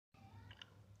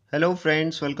Hello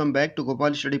friends, welcome back to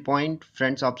Gopal study point.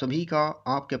 Friends, आप सभी का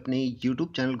आपके अपने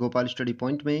YouTube channel Gopal study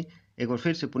point में एक बार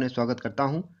फिर से पुनः स्वागत करता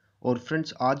हूं। और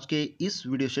फ्रेंड्स, आज के इस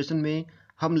वीडियो सेशन में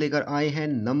हम लेकर आए हैं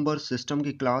नंबर सिस्टम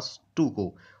की क्लास 2 को।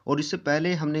 और इससे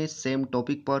पहले हमने सेम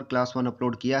टॉपिक पर क्लास 1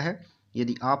 अपलोड किया है।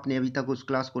 यदि आपने अभी तक उस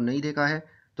क्लास को नहीं देखा है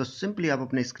तो सिंपली आप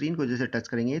अपने स्क्रीन को जैसे टच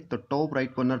करेंगे तो टॉप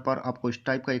राइट कॉर्नर पर आपको इस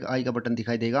टाइप का एक आई का बटन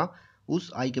दिखाई देगा।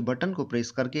 उस आई के बटन को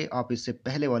प्रेस करके आप इससे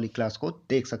पहले वाली क्लास को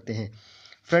देख सकते हैं।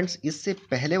 फ्रेंड्स, इससे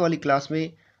पहले वाली क्लास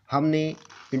में हमने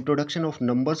इंट्रोडक्शन ऑफ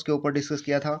नंबर्स के ऊपर डिस्कस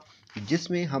किया था,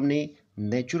 जिसमें हमने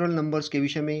नेचुरल नंबर्स के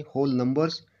विषय में, whole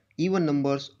numbers, even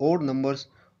numbers, odd numbers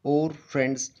और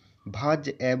फ्रेंड्स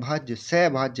भाज्य, अभाज्य,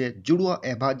 सहभाज्य, जुड़वा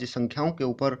अभाज्य संख्याओं के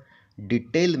ऊपर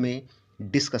डिटेल में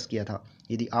डिस्कस किया था।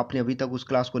 यदि आपने अभी तक उस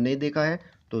क्लास को नहीं देखा है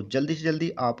तो जल्दी से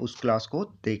जल्दी आप उस क्लास को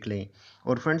देख लें।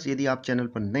 और फ्रेंड्स, यदि आप चैनल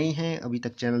पर नए हैं, अभी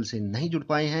तक चैनल से नहीं जुड़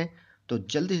पाए हैं तो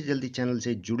जल्दी से जल्दी चैनल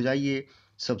से जुड़ जाइए।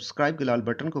 सब्सक्राइब के लाल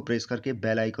बटन को प्रेस करके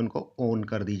बेल आइकन को ऑन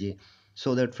कर दीजिए,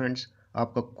 सो दैट फ्रेंड्स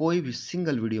आपका कोई भी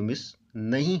सिंगल वीडियो मिस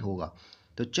नहीं होगा।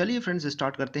 तो चलिए फ्रेंड्स,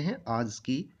 स्टार्ट करते हैं आज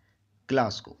की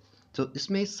क्लास को। तो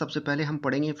इसमें सबसे पहले हम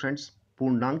पढ़ेंगे फ्रेंड्स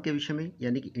पूर्णांक के विषय में,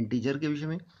 यानी कि इंटीजर के विषय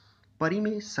में,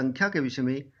 परिमेय संख्या के विषय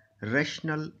में,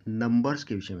 रैशनल नंबर्स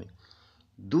के विषय में।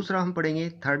 दूसरा हम पढ़ेंगे,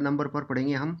 थर्ड नंबर पर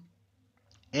पढ़ेंगे हम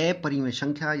अपरिमेय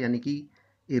संख्या यानी कि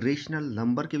इरेशनल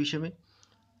नंबर के विषय में।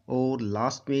 और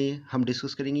लास्ट में हम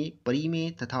डिस्कस करेंगे परिमेय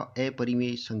तथा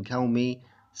अपरिमेय संख्याओं में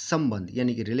संबंध,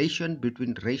 यानी कि relation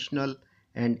between rational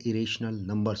and irrational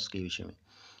numbers के विषय में।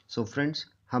 सो फ्रेंड्स,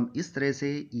 हम इस तरह से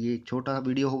ये छोटा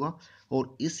वीडियो होगा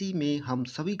और इसी में हम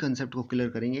सभी कंसेप्ट को क्लियर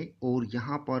करेंगे। और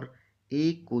यहाँ पर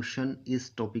एक क्वेश्चन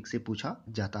इस टॉपिक से पूछा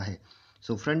जाता है।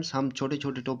 सो फ्रेंड्स, हम छोटे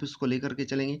छोटे टॉपिक्स को लेकर के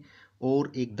चलेंगे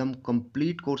और एकदम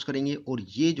कंप्लीट कोर्स करेंगे। और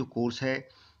ये जो कोर्स है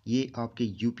ये आपके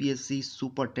UPSC,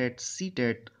 super TET, C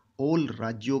TET, all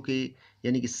राज्यों के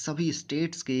यानी कि सभी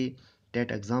स्टेट्स के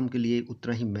टेट एग्ज़ाम के लिए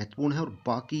उतना ही महत्वपूर्ण है और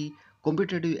बाकी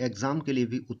कॉम्पिटेटिव एग्ज़ाम के लिए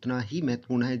भी उतना ही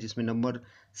महत्वपूर्ण है, जिसमें नंबर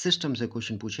सिस्टम से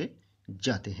क्वेश्चन पूछे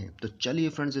जाते हैं। तो चलिए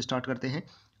फ्रेंड्स, स्टार्ट करते हैं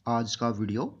आज का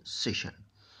वीडियो सेशन।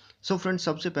 सो फ्रेंड्स,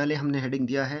 सबसे पहले हमने हेडिंग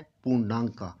दिया है पूर्णांक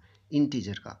का,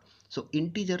 इंटीजर का। सो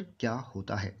इंटीजर क्या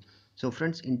होता है? सो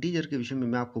फ्रेंड्स, इंटीजर के विषय में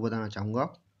मैं आपको बताना चाहूँगा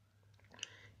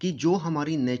कि जो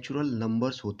हमारी नेचुरल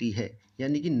नंबर्स होती है,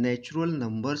 यानी कि नेचुरल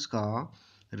नंबर्स का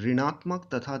ऋणात्मक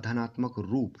तथा धनात्मक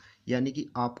रूप, यानी कि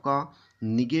आपका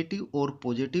निगेटिव और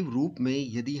पॉजिटिव रूप में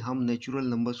यदि हम नेचुरल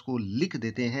नंबर्स को लिख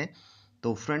देते हैं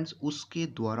तो फ्रेंड्स उसके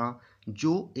द्वारा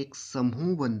जो एक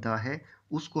समूह बनता है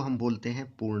उसको हम बोलते हैं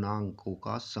पूर्णांकों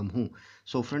का समूह।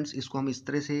 सो फ्रेंड्स, इसको हम इस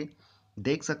तरह से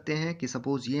देख सकते हैं कि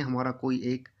सपोज ये हमारा कोई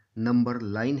एक नंबर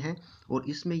लाइन है और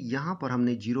इसमें यहाँ पर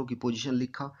हमने जीरो की पोजीशन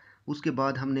लिखा, उसके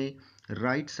बाद हमने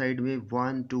राइट साइड में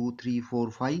 1 2 3 4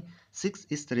 5 6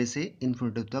 इस तरह से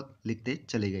इन्फिनिटिव तक लिखते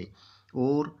चले गए।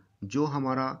 और जो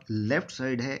हमारा लेफ्ट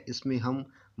साइड है इसमें हम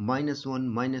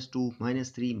 -1 -2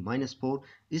 -3 -4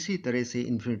 इसी तरह से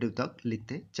इन्फिनिटिव तक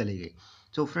लिखते चले गए।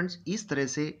 सो फ्रेंड्स, इस तरह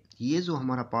से ये जो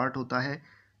हमारा पार्ट होता है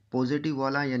पॉजिटिव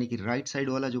वाला, यानी कि राइट साइड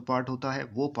वाला जो पार्ट होता है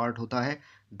वो पार्ट होता है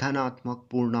धनात्मक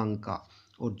पूर्णांक का।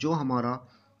 और जो हमारा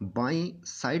बाएं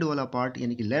साइड वाला पार्ट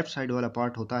यानी कि लेफ्ट साइड वाला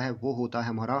पार्ट होता है वो होता है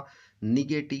हमारा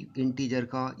निगेटिव इंटीजर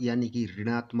का, यानी कि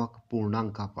ऋणात्मक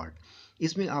पूर्णांक का पार्ट।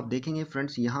 इसमें आप देखेंगे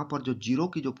फ्रेंड्स, यहाँ पर जो जीरो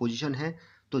की जो पोजीशन है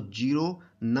तो जीरो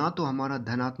ना तो हमारा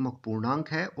धनात्मक पूर्णांक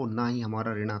है और ना ही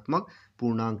हमारा ऋणात्मक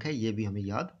पूर्णांक है, ये भी हमें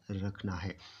याद रखना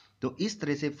है। तो इस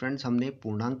तरह से फ्रेंड्स हमने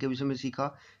पूर्णांक के विषय में सीखा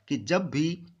कि जब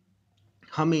भी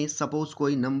हमें सपोज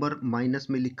कोई नंबर माइनस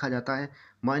में लिखा जाता है,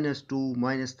 -2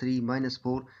 -3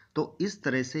 -4, तो इस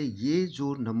तरह से ये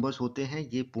जो नंबर्स होते हैं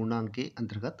ये पूर्णांक के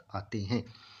अंतर्गत आते हैं।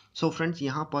 सो फ्रेंड्स,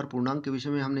 यहाँ पर पूर्णांक के विषय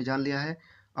में हमने जान लिया है।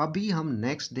 अभी हम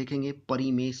नेक्स्ट देखेंगे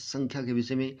परिमेय संख्या के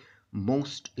विषय में।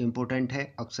 मोस्ट इंपॉर्टेंट है,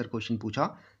 अक्सर क्वेश्चन पूछा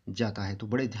जाता है, तो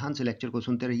बड़े ध्यान से लेक्चर को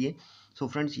सुनते रहिए। सो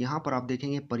फ्रेंड्स, यहाँ पर आप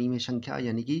देखेंगे परिमेय संख्या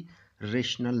यानी कि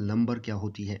रेशनल नंबर क्या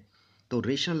होती है। तो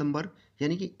रेशनल नंबर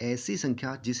यानी कि ऐसी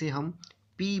संख्या जिसे हम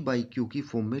P/Q की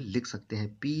फॉर्म में लिख सकते हैं।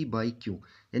 P/Q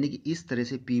यानी कि इस तरह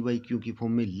से P/Q की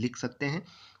फॉर्म में लिख सकते हैं।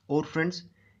 और फ्रेंड्स,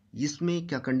 इसमें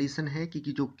क्या कंडीशन है कि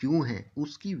जो Q है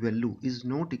उसकी value is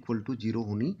not equal to 0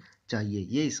 होनी चाहिए,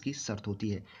 ये इसकी शर्त होती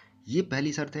है। ये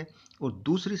पहली शर्त है। और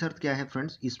दूसरी शर्त क्या है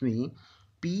फ्रेंड्स, इसमें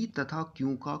P तथा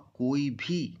Q का कोई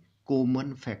भी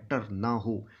कॉमन फैक्टर ना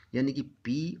हो, यानी कि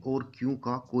P और Q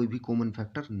का कोई भी कॉमन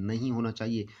फैक्टर नहीं होना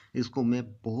चाहिए। इसको मैं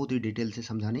बहुत ही डिटेल से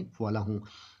समझाने वाला हूँ।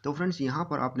 तो फ्रेंड्स, यहाँ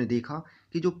पर आपने देखा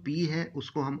कि जो P है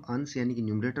उसको हम अंश यानी कि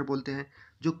न्यूमरेटर बोलते हैं,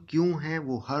 जो Q है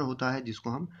वो हर होता है जिसको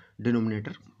हम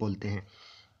डिनोमिनेटर बोलते हैं।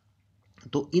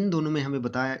 तो इन दोनों में हमें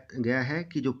बताया गया है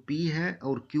कि जो P है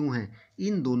और Q है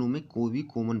इन दोनों में कोई भी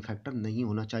कॉमन फैक्टर नहीं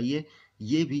होना चाहिए।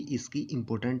 ये भी इसकी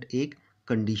इम्पोर्टेंट एक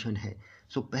कंडीशन है।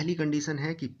 सो पहली कंडीशन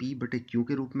है कि P बटे Q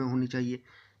के रूप में होनी चाहिए।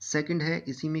 सेकंड है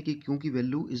इसी में कि Q की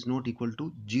value is not equal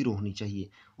to 0 होनी चाहिए।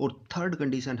 और थर्ड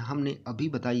कंडीशन हमने अभी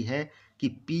बताई है कि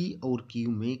P और Q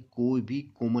में कोई भी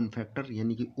कॉमन फैक्टर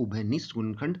यानी कि उभयनिष्ठ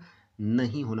गुणनखंड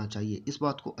नहीं होना चाहिए। इस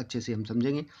बात को अच्छे से हम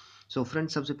समझेंगे। सो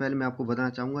फ्रेंड्स, सबसे पहले मैं आपको बताना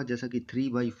चाहूँगा जैसा कि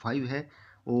 3/5 है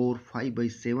और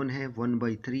 5/7 है,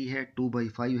 1/3 है,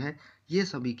 2/5 है, ये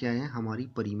सभी क्या है, हमारी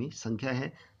परिमेय संख्या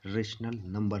है, रेशनल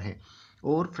नंबर है।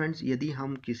 और फ्रेंड्स, यदि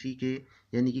हम किसी के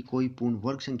यानी कि कोई पूर्ण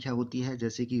वर्ग संख्या होती है,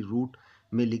 जैसे कि रूट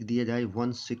में लिख दिया जाए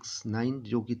 169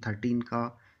 जो कि 13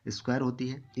 का स्क्वायर होती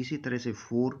है, इसी तरह से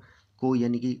 4 को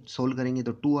यानी कि सोल्व करेंगे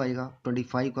तो 2 आएगा,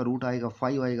 25 का रूट आएगा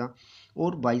 5 आएगा,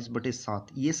 और 22/7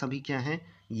 ये सभी क्या हैं,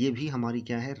 ये भी हमारी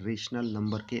क्या है, रेशनल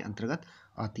नंबर के अंतर्गत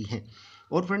आती हैं।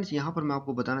 और फ्रेंड्स, यहाँ पर मैं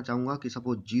आपको बताना चाहूँगा कि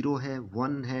सपोज 0 है,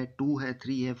 1 है, 2 है,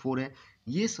 3 है, 4 है,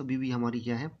 ये सभी भी हमारी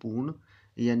क्या है, पूर्ण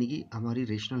यानी कि हमारी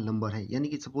रेशनल नंबर है। यानी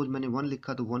कि सपोज मैंने 1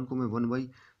 लिखा तो 1 को मैं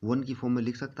 1/1 की फॉर्म में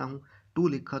लिख सकता हूँ, 2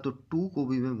 लिखा तो 2 को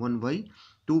भी मैं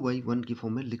 1/2/1 की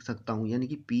फॉर्म में लिख सकता हूँ, यानी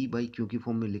कि P/Q की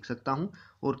फॉर्म में लिख सकता हूँ,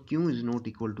 और Q is not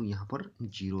equal to यहाँ पर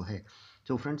 0 है।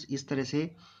 तो फ्रेंड्स, इस तरह से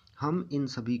हम इन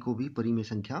सभी को भी परिमेय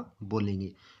संख्या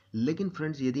बोलेंगे। लेकिन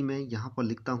फ्रेंड्स, यदि मैं यहाँ पर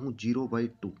लिखता हूँ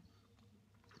 0/2,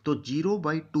 तो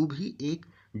 0/2 भी एक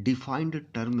डिफाइंड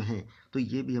टर्म है, तो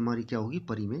ये भी हमारी क्या होगी,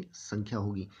 परिमेय संख्या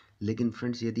होगी। लेकिन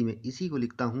फ्रेंड्स, यदि मैं इसी को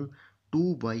लिखता हूँ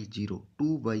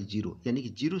 2/0 यानी कि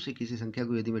 0 से किसी संख्या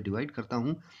को यदि मैं डिवाइड करता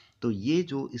हूँ, तो ये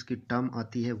जो इसकी टर्म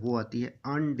आती है वो आती है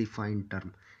अनडिफाइंड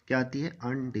टर्म। क्या आती है,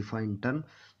 अनडिफाइंड टर्म,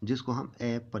 जिसको हम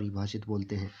अपरिभाषित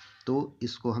बोलते हैं। तो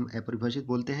इसको हम अपरिभाषित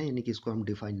बोलते हैं, यानी कि इसको हम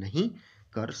डिफाइन नहीं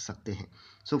कर सकते हैं।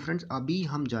 सो फ्रेंड्स, अभी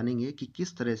हम जानेंगे कि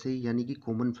किस तरह से यानी कि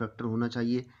कॉमन फैक्टर होना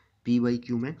चाहिए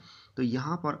P/Q में। तो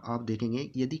यहाँ पर आप देखेंगे,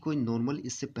 यदि कोई नॉर्मल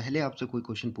इससे पहले आपसे कोई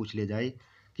क्वेश्चन पूछ लिया जाए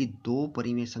कि दो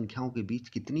परिमेय संख्याओं के बीच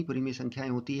कितनी परिमेय संख्याएं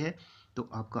होती है, तो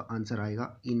आपका आंसर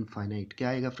आएगा इनफाइनाइट। क्या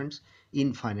आएगा फ्रेंड्स,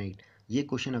 इनफाइनाइट। ये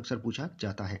क्वेश्चन अक्सर पूछा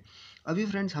जाता है। अभी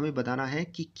फ्रेंड्स, हमें बताना है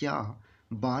कि क्या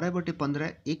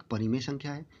 12/15 एक परिमेय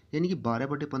संख्या है, यानी कि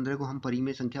 12/15 को हम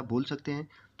परिमेय संख्या बोल सकते हैं।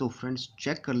 तो फ्रेंड्स,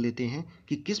 चेक कर लेते हैं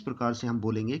कि किस प्रकार से हम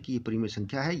बोलेंगे कि ये परिमेय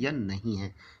संख्या है या नहीं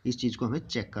है। इस चीज़ को हमें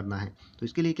चेक करना है। तो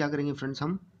इसके लिए क्या करेंगे फ्रेंड्स,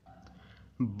 हम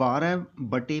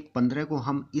 12/15 को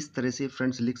हम इस तरह से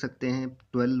फ्रेंड्स लिख सकते हैं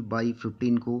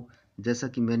 12/15 को, जैसा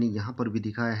कि मैंने यहाँ पर भी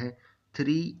दिखाया है।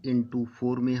 3 ×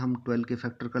 4 में हम 12 के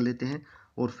फैक्टर कर लेते हैं,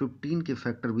 और 15 के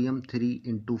फैक्टर भी हम 3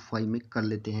 × 5 में कर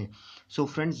लेते हैं। सो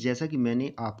फ्रेंड्स, जैसा कि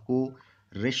मैंने आपको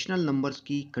रेशनल नंबर्स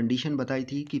की कंडीशन बताई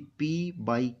थी कि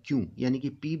P/Q यानी कि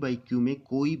P/Q में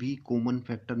कोई भी कॉमन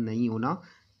फैक्टर नहीं होना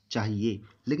चाहिए।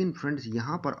 लेकिन फ्रेंड्स,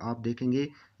 यहाँ पर आप देखेंगे,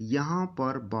 यहाँ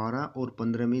पर 12 और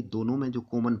 15 में दोनों में जो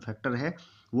कॉमन फैक्टर है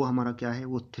वो हमारा क्या है,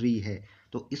 वो 3 है।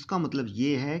 तो इसका मतलब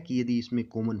ये है कि यदि इसमें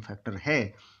कॉमन फैक्टर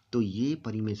है तो ये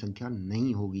परिमेय संख्या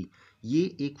नहीं होगी। ये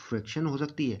एक फ्रैक्शन हो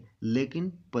सकती है लेकिन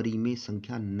परिमेय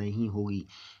संख्या नहीं होगी।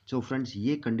 सो फ्रेंड्स,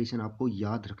 ये कंडीशन आपको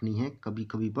याद रखनी है। कभी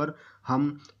कभी पर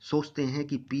हम सोचते हैं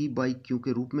कि P/Q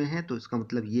के रूप में है, तो इसका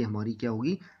मतलब ये हमारी क्या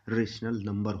होगी, रेशनल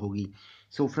नंबर होगी।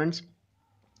 सो फ्रेंड्स,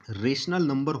 रेशनल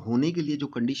नंबर होने के लिए जो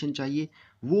कंडीशन चाहिए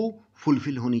वो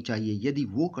फुलफिल होनी चाहिए। यदि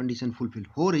वो कंडीशन फुलफिल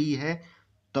हो रही है,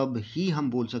 तब ही हम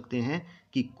बोल सकते हैं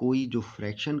कि कोई जो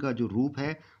फ्रैक्शन का जो रूप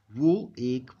है वो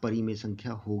एक परिमेय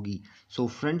संख्या होगी। सो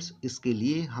फ्रेंड्स, इसके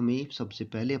लिए हमें सबसे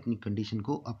पहले अपनी कंडीशन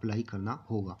को अप्लाई करना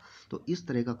होगा। तो इस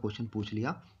तरह का क्वेश्चन पूछ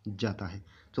लिया जाता है।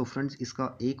 तो फ्रेंड्स,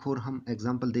 इसका एक और हम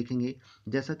एग्जांपल देखेंगे।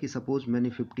 जैसा कि सपोज मैंने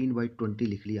 15/20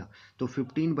 लिख लिया, तो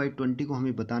 15/20 को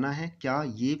हमें बताना है क्या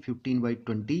ये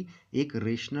 15/20 एक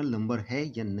रेशनल नंबर है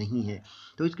या नहीं है।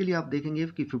 तो इसके लिए आप देखेंगे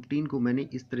कि 15 को मैंने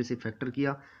इस तरह से फैक्टर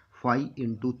किया 5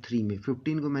 × 3 में।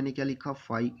 15 को मैंने क्या लिखा,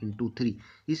 5 × 3।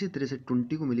 इसी तरह से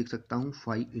 20 को मैं लिख सकता हूँ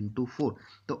 5 × 4।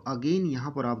 तो अगेन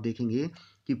यहाँ पर आप देखेंगे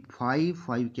कि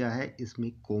 5 क्या है,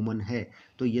 इसमें कॉमन है।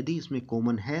 तो यदि इसमें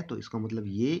कॉमन है तो इसका मतलब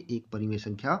ये एक परिमेय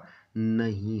संख्या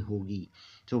नहीं होगी।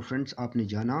 तो फ्रेंड्स, आपने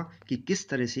जाना कि किस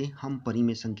तरह से हम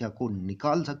परिमेय संख्या को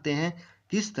निकाल सकते हैं,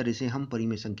 किस तरह से हम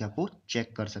परिमेय संख्या को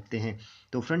चेक कर सकते हैं।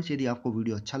 तो फ्रेंड्स, यदि आपको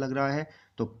वीडियो अच्छा लग रहा है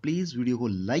तो प्लीज़ वीडियो को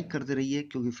लाइक करते रहिए,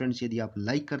 क्योंकि फ्रेंड्स, यदि आप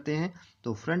लाइक करते हैं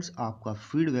तो फ्रेंड्स आपका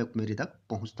फीडबैक मेरे तक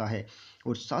पहुंचता है।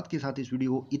 और साथ के साथ इस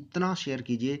वीडियो को इतना शेयर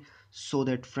कीजिए सो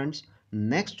दैट फ्रेंड्स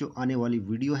नेक्स्ट जो आने वाली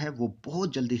वीडियो है वो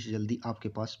बहुत जल्दी से जल्दी आपके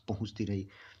पास पहुंचती रही।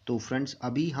 तो फ्रेंड्स,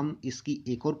 अभी हम इसकी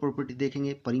एक और प्रॉपर्टी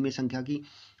देखेंगे परिमेय संख्या की,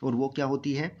 और वो क्या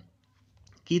होती है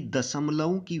कि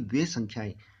दशमलव की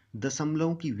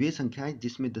वे संख्याएं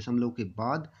जिसमें दशमलव के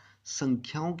बाद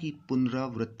संख्याओं की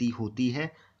पुनरावृत्ति होती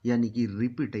है, यानी कि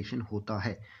रिपीटेशन होता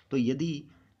है। तो यदि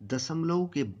दशमलव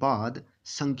के बाद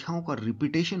संख्याओं का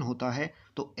रिपीटेशन होता है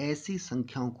तो ऐसी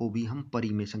संख्याओं को भी हम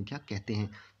परिमेय संख्या कहते हैं।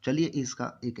 चलिए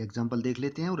इसका एक एग्जाम्पल देख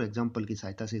लेते हैं और एग्जाम्पल की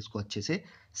सहायता से इसको अच्छे से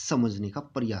समझने का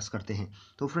प्रयास करते हैं।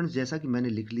 तो फ्रेंड्स जैसा कि मैंने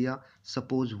लिख लिया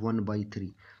सपोज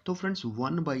 1/3। तो फ्रेंड्स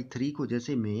 1/3 को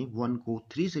जैसे मैं 1 को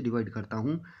 3 से डिवाइड करता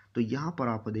हूँ तो यहाँ पर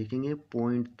आप देखेंगे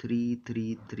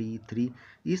 0.3333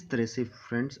 इस तरह से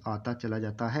फ्रेंड्स आता चला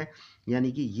जाता है।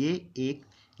 यानी कि ये एक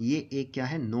क्या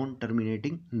है, नॉन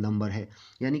टर्मिनेटिंग नंबर है,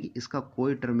 यानी कि इसका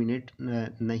कोई टर्मिनेट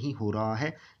नहीं हो रहा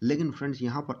है। लेकिन फ्रेंड्स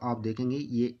यहाँ पर आप देखेंगे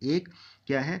ये एक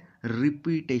क्या है,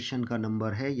 रिपीटेशन का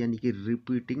नंबर है, यानी कि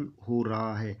रिपीटिंग हो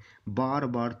रहा है, बार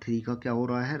बार 3 का क्या हो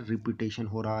रहा है, रिपीटेशन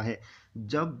हो रहा है।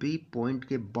 जब भी पॉइंट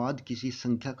के बाद किसी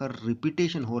संख्या का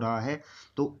रिपीटेशन हो रहा है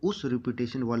तो उस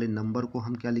रिपीटेशन वाले नंबर को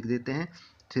हम क्या लिख देते हैं,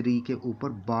 3 के ऊपर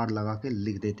बार लगा के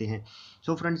लिख देते हैं।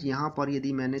 सो फ्रेंड्स यहाँ पर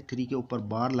यदि मैंने 3 के ऊपर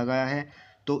बार लगाया है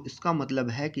तो इसका मतलब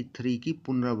है कि 3 की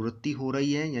पुनरावृत्ति हो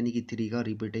रही है, यानी कि 3 का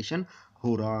रिपीटेशन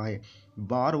हो रहा है।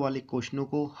 बार वाले क्वेश्चनों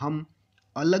को हम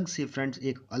अलग से फ्रेंड्स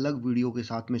एक अलग वीडियो के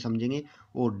साथ में समझेंगे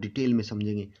और डिटेल में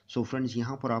समझेंगे। सो फ्रेंड्स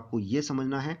यहाँ पर आपको ये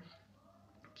समझना है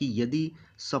कि यदि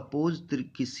सपोज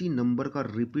किसी नंबर का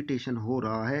रिपीटेशन हो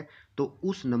रहा है तो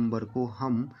उस नंबर को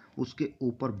हम उसके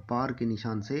ऊपर बार के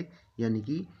निशान से यानी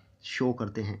कि शो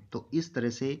करते हैं। तो इस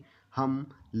तरह से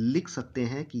हम लिख सकते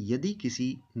हैं कि यदि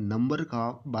किसी नंबर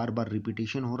का बार बार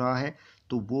रिपीटेशन हो रहा है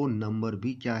तो वो नंबर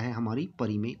भी क्या है, हमारी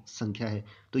परिमेय संख्या है।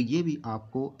 तो ये भी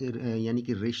आपको यानी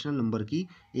कि रेशनल नंबर की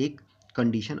एक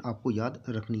कंडीशन आपको याद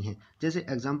रखनी है। जैसे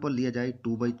एग्जांपल लिया जाए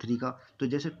 2/3 का, तो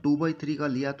जैसे 2/3 का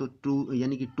लिया तो 2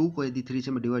 यानी कि 2 को यदि 3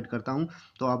 से मैं डिवाइड करता हूँ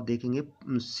तो आप देखेंगे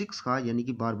 6 का यानी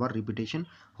कि बार बार रिपीटेशन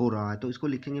हो रहा है, तो इसको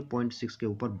लिखेंगे 0.6 के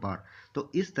ऊपर बार।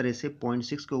 तो इस तरह से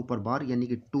 0.6 के ऊपर बार यानी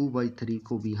कि 2/3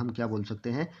 को भी हम क्या बोल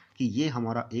सकते हैं कि ये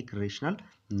हमारा एक रेशनल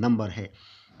नंबर है।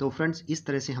 तो फ्रेंड्स इस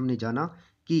तरह से हमने जाना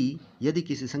कि यदि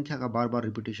किसी संख्या का बार बार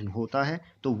रिपीटेशन होता है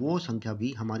तो वो संख्या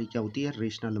भी हमारी क्या होती है,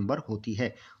 रेशनल नंबर होती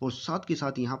है। और साथ के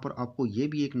साथ यहाँ पर आपको ये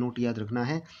भी एक नोट याद रखना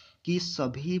है कि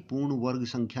सभी पूर्ण वर्ग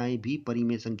संख्याएं भी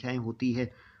परिमेय संख्याएं होती है।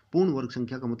 पूर्ण वर्ग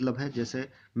संख्या का मतलब है जैसे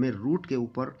मैं रूट के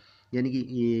ऊपर यानी कि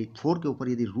ये 4 के ऊपर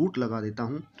यदि रूट लगा देता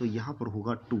हूँ तो यहाँ पर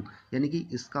होगा 2, यानी कि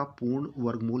इसका पूर्ण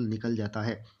वर्गमूल निकल जाता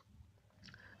है।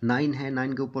 9 है,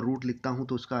 9 के ऊपर रूट लिखता हूँ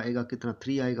तो उसका आएगा कितना,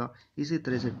 3 आएगा। इसी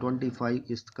तरह से 25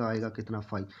 इसका आएगा कितना,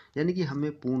 5, यानी कि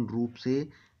हमें पूर्ण रूप से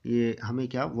ये हमें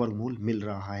क्या वर्गमूल मिल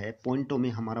रहा है, पॉइंटों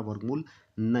में हमारा वर्गमूल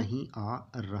नहीं आ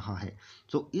रहा है।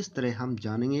 तो इस तरह हम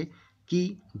जानेंगे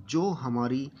कि जो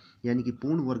हमारी यानी कि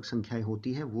पूर्ण वर्ग संख्याएं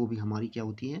होती है वो भी हमारी क्या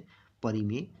होती है,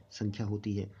 परिमेय संख्या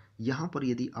होती है। यहाँ पर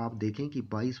यदि आप देखें कि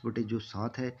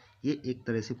 22/7 है, ये एक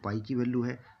तरह से पाई की वैल्यू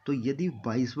है। तो यदि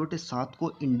 22/7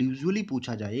 को इंडिविजुअली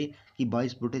पूछा जाए कि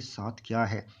 22/7 क्या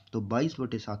है तो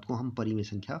 22/7 को हम परिमेय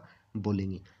संख्या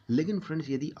बोलेंगे। लेकिन फ्रेंड्स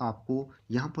यदि आपको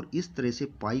यहाँ पर इस तरह से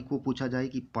पाई को पूछा जाए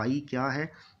कि पाई क्या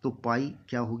है तो पाई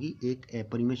क्या होगी, एक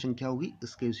अपरिमेय संख्या होगी।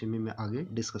 इसके विषय में मैं आगे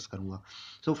डिस्कस करूंगा।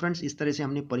 सो फ्रेंड्स इस तरह से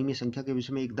हमने परिमेय संख्या के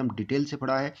विषय में एकदम डिटेल से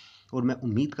पढ़ा है और मैं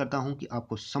उम्मीद करता हूँ कि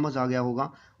आपको समझ आ गया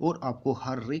होगा और आपको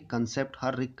हर एक कंसेप्ट,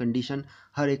 हर एक कंडीशन,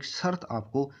 हर एक शर्त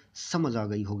आपको समझ आ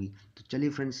गई होगी। तो चलिए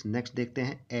फ्रेंड्स नेक्स्ट देखते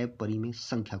हैं अपरिमेय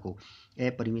संख्या को।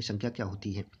 अपरिमेय संख्या क्या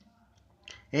होती है?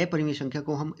 अपरिमेय संख्या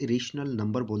को हम इरेशनल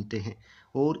नंबर बोलते हैं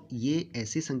और ये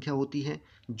ऐसी संख्या होती है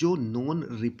जो नॉन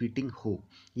रिपीटिंग हो,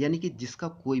 यानी कि जिसका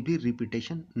कोई भी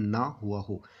रिपीटेशन ना हुआ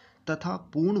हो, तथा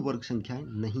पूर्ण वर्ग संख्याएं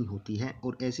नहीं होती हैं।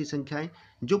 और ऐसी संख्याएं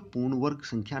जो पूर्ण वर्ग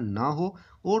संख्या ना हो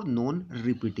और नॉन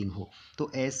रिपीटिंग हो,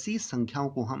 तो ऐसी संख्याओं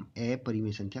को हम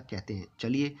अपरिमेय संख्या कहते हैं।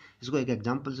 चलिए इसको एक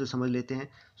एग्जांपल से समझ लेते हैं।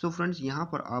 सो फ्रेंड्स यहाँ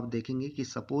पर आप देखेंगे कि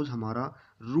सपोज हमारा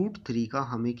 √3 का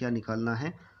हमें क्या निकालना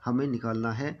है, हमें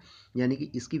निकालना है यानी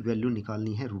कि इसकी वैल्यू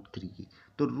निकालनी है √3 की।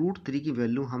 तो √3 की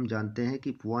वैल्यू हम जानते हैं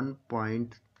कि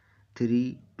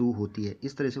 1.32 होती है,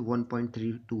 इस तरह से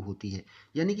 1.32 होती है।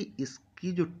 यानी कि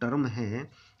इसकी जो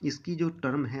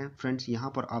टर्म है फ्रेंड्स यहाँ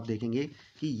पर आप देखेंगे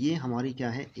कि ये हमारी क्या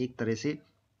है, एक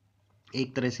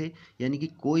तरह से यानी कि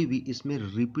कोई भी इसमें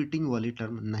रिपीटिंग वाली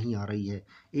टर्म नहीं आ रही है।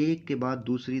 एक के बाद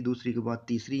दूसरी, दूसरी के बाद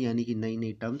तीसरी, यानी कि नई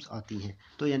नई टर्म्स आती हैं।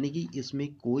 तो यानी कि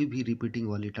इसमें कोई भी रिपीटिंग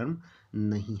वाली टर्म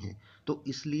नहीं है। तो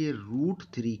इसलिए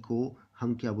 √3 को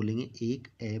हम क्या बोलेंगे, एक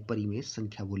अपरिमेय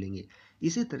संख्या बोलेंगे।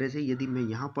 इसी तरह से यदि मैं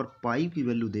यहाँ पर पाई की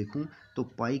वैल्यू देखूँ तो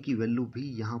पाई की वैल्यू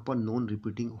भी यहाँ पर नॉन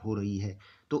रिपीटिंग हो रही है।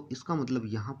 तो इसका मतलब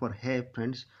यहाँ पर है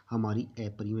फ्रेंड्स हमारी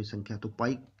अपरिमेय संख्या। तो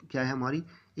पाई क्या है, हमारी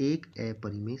एक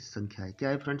अपरिमेय संख्या है। क्या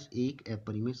है फ्रेंड्स, एक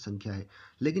अपरिमेय संख्या है।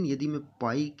 लेकिन यदि मैं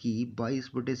पाई की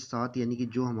 22/7 यानी कि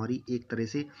जो हमारी एक तरह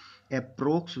से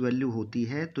अप्रोक्स वैल्यू होती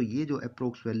है, तो ये जो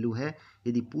अप्रोक्स वैल्यू है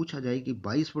यदि पूछा जाए कि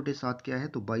 22/7 क्या है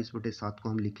तो 22/7 को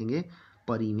हम लिखेंगे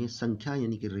परिमेय संख्या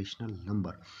यानी कि रेशनल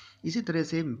नंबर। इसी तरह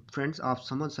से फ्रेंड्स आप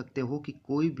समझ सकते हो कि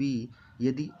कोई भी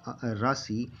यदि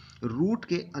राशि रूट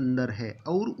के अंदर है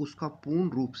और उसका पूर्ण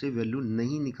रूप से वैल्यू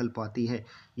नहीं निकल पाती है,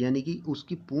 यानी कि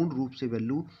उसकी पूर्ण रूप से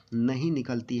वैल्यू नहीं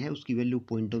निकलती है, उसकी वैल्यू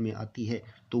पॉइंटों में आती है,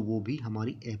 तो वो भी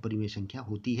हमारी अपरिमेय संख्या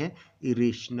होती है,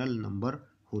 इरेशनल नंबर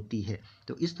होती है।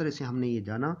 तो इस तरह से हमने ये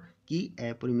जाना कि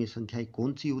अपरिमेय संख्याएं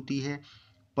कौन सी होती है,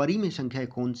 परिमेय संख्याएं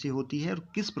कौन सी होती है और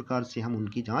किस प्रकार से हम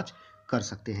उनकी जांच कर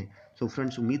सकते हैं। तो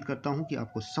फ्रेंड्स उम्मीद करता हूं कि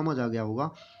आपको समझ आ गया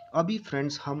होगा। अभी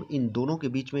फ्रेंड्स हम इन दोनों के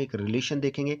बीच में एक रिलेशन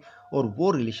देखेंगे और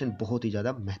वो रिलेशन बहुत ही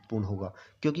ज़्यादा महत्वपूर्ण होगा,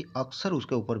 क्योंकि अक्सर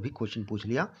उसके ऊपर भी क्वेश्चन पूछ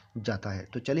लिया जाता है।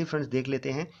 तो चलिए फ्रेंड्स देख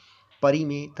लेते हैं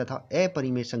परिमेय तथा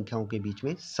अपरिमेय संख्याओं के बीच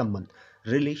में संबंध,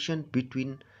 relation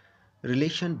between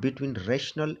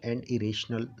rational and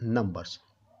irrational numbers.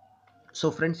 So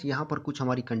friends यहाँ पर कुछ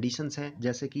हमारी कंडीशंस हैं,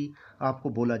 जैसे कि आपको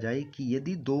बोला जाए कि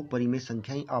यदि दो परिमेय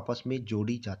संख्याएं आपस में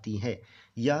जोड़ी जाती हैं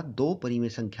या दो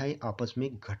परिमेय संख्याएं आपस में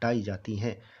घटाई जाती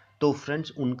हैं, तो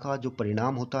फ्रेंड्स उनका जो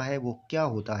परिणाम होता है वो क्या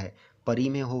होता है,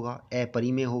 परिमेय होगा,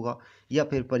 अपरिमेय होगा, या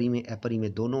फिर परिमेय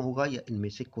अपरिमेय दोनों होगा, या इनमें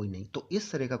से कोई नहीं। तो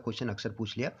इस तरह का क्वेश्चन अक्सर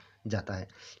पूछ लिया जाता है।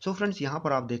 सो फ्रेंड्स यहाँ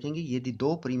पर आप देखेंगे यदि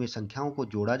दो परिमेय संख्याओं को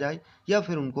जोड़ा जाए या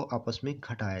फिर उनको आपस में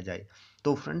घटाया जाए,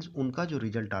 तो फ्रेंड्स उनका जो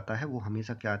रिजल्ट आता है वो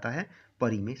हमेशा क्या आता है,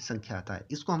 परिमेय संख्या आता है।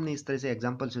 इसको हमने इस तरह से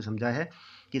एग्जांपल से समझा है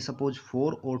कि सपोज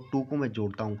 4 और 2 को मैं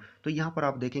जोड़ता हूं, तो यहाँ पर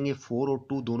आप देखेंगे 4 और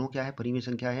 2 दोनों क्या है, परिमेय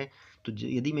संख्या है। तो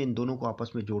यदि मैं इन दोनों को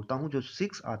आपस में जोड़ता हूं, जो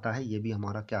 6 आता है ये भी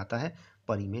हमारा क्या आता है,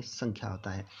 परिमेय संख्या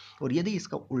आता है। और यदि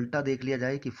इसका उल्टा देख लिया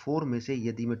जाए कि 4 में से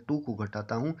यदि मैं 2 को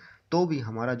घटाता हूं, तो भी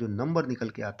हमारा जो नंबर निकल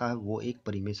के आता है वो एक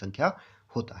परिमेय संख्या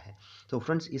होता है। तो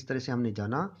फ्रेंड्स इस तरह से हमने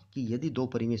जाना कि यदि दो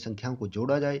परिमेय संख्याओं को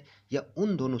जोड़ा जाए या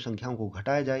उन दोनों संख्याओं को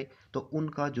घटाया जाए, तो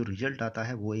उनका जो रिजल्ट आता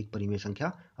है वो एक परिमेय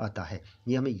संख्या आता है।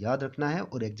 ये हमें याद रखना है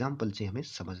और एग्जाम्पल से हमें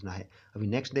समझना है। अभी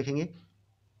नेक्स्ट देखेंगे,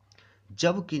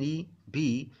 जब किसी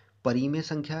भी परिमेय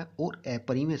संख्या और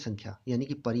अपरिमेय संख्या यानी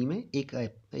कि परिमेय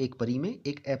एक परिमेय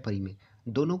एक अपरिमेय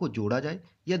दोनों को जोड़ा जाए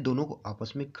या दोनों को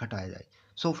आपस में घटाया जाए,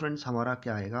 सो फ्रेंड्स हमारा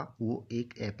क्या आएगा, वो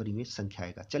एक अपरिमेय संख्या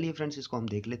आएगा। चलिए फ्रेंड्स इसको हम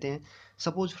देख लेते हैं।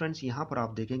 सपोज फ्रेंड्स यहाँ पर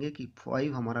आप देखेंगे कि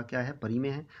 5 हमारा क्या है,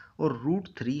 परिमेय है, और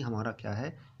 √3 हमारा क्या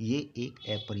है, ये एक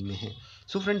अपरिमेय है।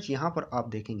 सो फ्रेंड्स यहाँ पर आप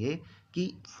देखेंगे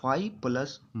कि 5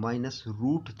 प्लस माइनस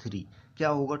 √3 क्या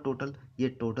होगा टोटल,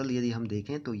 ये टोटल यदि हम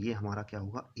देखें तो ये हमारा क्या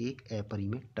होगा, एक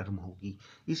अपरिमेय टर्म होगी।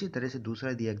 इसी तरह से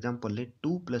दूसरा यदि एग्जाम्पल ले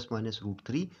 2 प्लस माइनस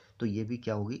 √3, तो ये भी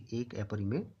क्या होगी, एक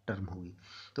अपरिमेय टर्म होगी।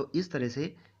 तो इस तरह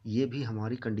से ये भी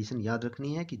हमारी कंडीशन याद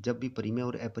रखनी है कि जब भी परिमेय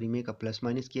और अपरिमेय का प्लस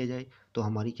माइनस किया जाए तो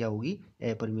हमारी क्या होगी,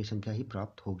 अपरिमेय संख्या ही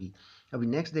प्राप्त होगी। अभी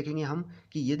नेक्स्ट देखेंगे हम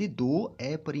कि यदि दो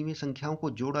अपरिमेय संख्याओं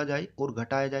को जोड़ा जाए और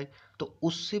घटाया जाए, तो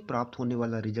उससे प्राप्त होने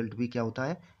वाला रिजल्ट भी क्या होता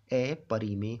है,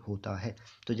 अपरिमेय होता है।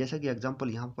 तो जैसा कि एग्जांपल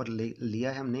यहाँ पर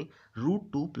लिया है हमने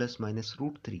 √2 प्लस माइनस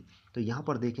 √3, तो यहाँ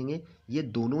पर देखेंगे ये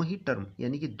दोनों ही टर्म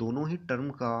यानी कि दोनों ही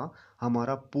टर्म का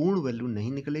हमारा पूर्ण वैल्यू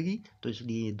नहीं निकलेगी, तो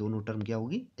इसलिए ये दोनों टर्म क्या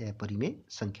होगी, अपरिमेय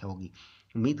संख्या होगी।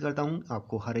 उम्मीद करता हूँ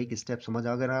आपको हर एक स्टेप समझ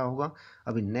आ रहा होगा।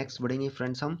 अभी नेक्स्ट बढ़ेंगे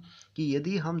फ्रेंड्स हम कि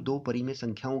यदि हम दो परिमेय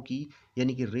संख्याओं की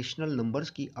यानी कि रेशनल नंबर्स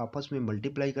की आपस में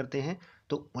मल्टीप्लाई करते हैं,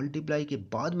 तो मल्टीप्लाई के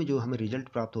बाद में जो हमें रिजल्ट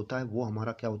प्राप्त होता है वो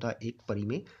हमारा क्या होता है, एक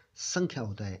परिमेय संख्या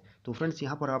होता है। तो फ्रेंड्स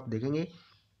यहाँ पर आप देखेंगे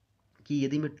कि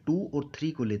यदि मैं 2 और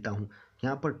 3 को लेता हूँ,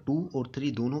 यहाँ पर 2 और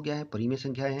 3 दोनों क्या है, परिमेय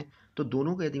संख्याएं हैं, तो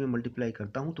दोनों को यदि मैं मल्टीप्लाई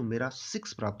करता हूँ तो मेरा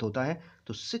 6 प्राप्त होता है।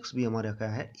 तो 6 भी हमारा क्या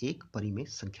है, एक परिमेय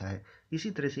संख्या है।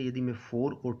 इसी तरह से यदि मैं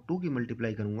 4 और 2 की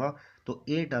मल्टीप्लाई करूँगा तो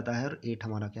 8 आता है, और 8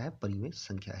 हमारा क्या है, परिमेय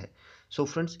संख्या है। सो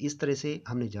फ्रेंड्स इस तरह से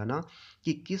हमने जाना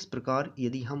कि किस प्रकार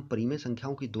यदि हम परिमेय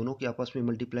संख्याओं की दोनों की आपस में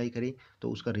मल्टीप्लाई करें तो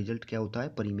उसका रिजल्ट क्या होता है,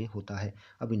 परिमेय होता है।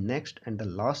 अभी नेक्स्ट एंड द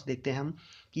लास्ट देखते हैं हम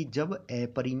कि जब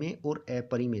अपरिमेय और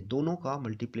अपरिमेय दोनों का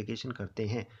मल्टीप्लिकेशन करते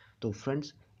हैं, तो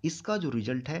फ्रेंड्स इसका जो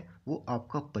रिजल्ट है वो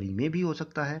आपका परिमेय भी हो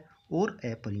सकता है और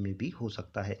अपरिमेय भी हो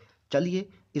सकता है। चलिए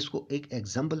इसको एक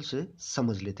एग्जाम्पल से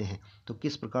समझ लेते हैं। तो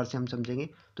किस प्रकार से हम समझेंगे,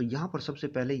 तो यहाँ पर सबसे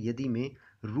पहले यदि मैं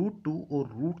 √2 और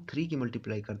 √3 की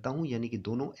मल्टीप्लाई करता हूँ यानी कि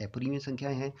दोनों अपरिमेय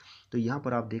संख्याएं हैं, तो यहाँ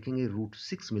पर आप देखेंगे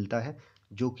 √6 मिलता है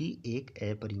जो कि एक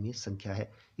अपरिमेय संख्या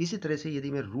है। इसी तरह से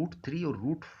यदि मैं √3 और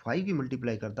 √5 की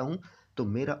मल्टीप्लाई करता हूँ तो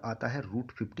मेरा आता है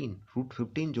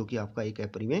 √15 जो कि आपका एक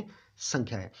अपरिमेय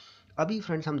संख्या है। अभी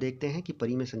फ्रेंड्स हम देखते हैं कि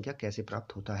परिमेय संख्या कैसे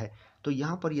प्राप्त होता है। तो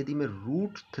यहाँ पर यदि मैं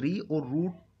 √3 और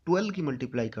 √12 की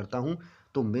मल्टीप्लाई करता हूँ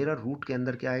तो मेरा रूट के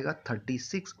अंदर क्या आएगा,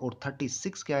 36, और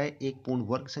 36 क्या है, एक पूर्ण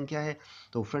वर्ग संख्या है।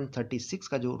 तो फ्रेंड 36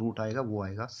 का जो रूट आएगा वो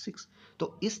आएगा 6।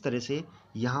 तो इस तरह से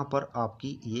यहाँ पर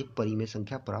आपकी ये परिमेय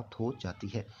संख्या प्राप्त हो जाती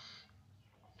है।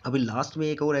 अभी लास्ट में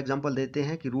एक और एग्जांपल देते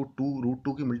हैं कि रूट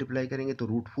टू की मल्टीप्लाई करेंगे तो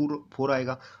रूट फोर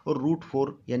आएगा, और रूट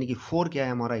फोर यानी कि फोर क्या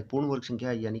है हमारा, एक पूर्ण वर्ग संख्या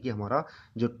है, यानी कि हमारा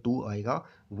जो टू आएगा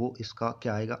वो इसका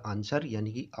क्या आएगा आंसर,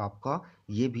 यानी कि आपका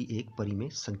ये भी एक परिमेय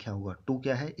संख्या होगा। टू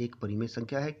क्या है, एक परिमेय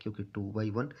संख्या है, क्योंकि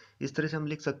 2/1 इस तरह से हम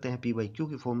लिख सकते हैं p/q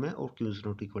की फॉर्म में, और q is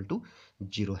not equal to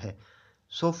 0 है।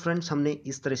 सो फ्रेंड्स, हमने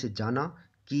इस तरह से जाना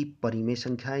कि परिमेय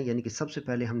संख्याएं, यानी कि सबसे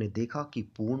पहले हमने देखा कि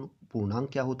पूर्णांक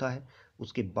क्या होता है,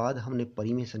 उसके बाद हमने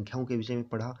परिमेय संख्याओं के विषय में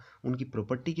पढ़ा, उनकी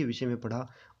प्रॉपर्टी के विषय में पढ़ा,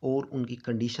 और उनकी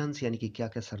कंडीशंस यानी कि क्या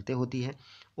क्या शर्तें होती हैं।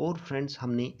 और फ्रेंड्स,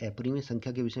 हमने अपरिमेय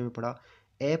संख्या के विषय में पढ़ा।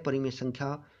 अपरिमेय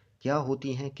संख्या क्या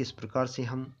होती हैं, किस प्रकार से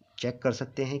हम चेक कर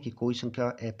सकते हैं कि कोई संख्या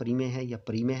अपरिमेय है या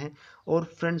परिमेय है। और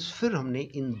फ्रेंड्स, फिर हमने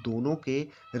इन दोनों के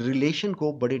रिलेशन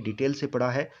को बड़े डिटेल से पढ़ा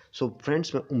है। सो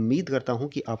फ्रेंड्स, मैं उम्मीद करता हूँ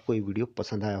कि आपको ये वीडियो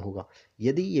पसंद आया होगा।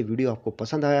 यदि ये वीडियो आपको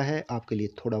पसंद आया है, आपके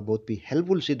लिए थोड़ा बहुत भी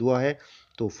हेल्पफुल सिद्ध हुआ है,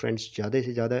 तो फ्रेंड्स ज़्यादा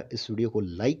से ज़्यादा इस वीडियो को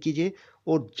लाइक कीजिए,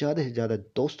 और ज़्यादा से ज़्यादा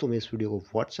दोस्तों में इस वीडियो को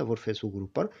व्हाट्सएप और फेसबुक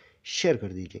ग्रुप पर शेयर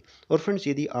कर दीजिए। और फ्रेंड्स,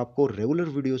 यदि आपको रेगुलर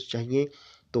वीडियोस चाहिए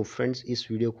तो फ्रेंड्स इस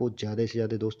वीडियो को ज़्यादा से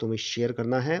ज़्यादा दोस्तों में शेयर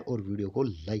करना है और वीडियो को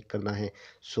लाइक करना है,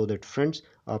 सो दैट फ्रेंड्स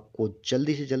आपको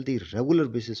जल्दी से जल्दी रेगुलर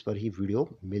बेसिस पर ही वीडियो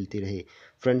मिलती रहे।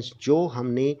 फ्रेंड्स, जो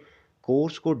हमने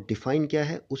कोर्स को डिफ़ाइन किया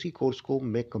है उसी कोर्स को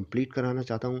मैं कंप्लीट कराना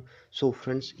चाहता हूँ। सो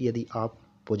फ्रेंड्स, यदि आप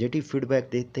पॉजिटिव फीडबैक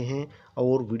देते हैं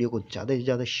और वीडियो को ज़्यादा से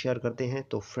ज़्यादा शेयर करते हैं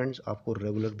तो फ्रेंड्स आपको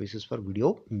रेगुलर बेसिस पर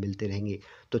वीडियो मिलते रहेंगे।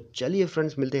 तो चलिए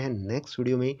फ्रेंड्स, मिलते हैं नेक्स्ट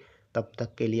वीडियो में। तब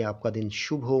तक के लिए आपका दिन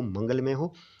शुभ हो, मंगलमय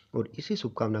हो, और इसी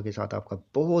शुभकामना के साथ आपका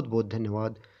बहुत बहुत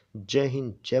धन्यवाद। जय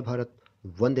हिंद, जय Bharat,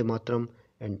 Vande Mataram,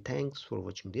 and thanks for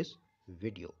watching this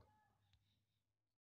video.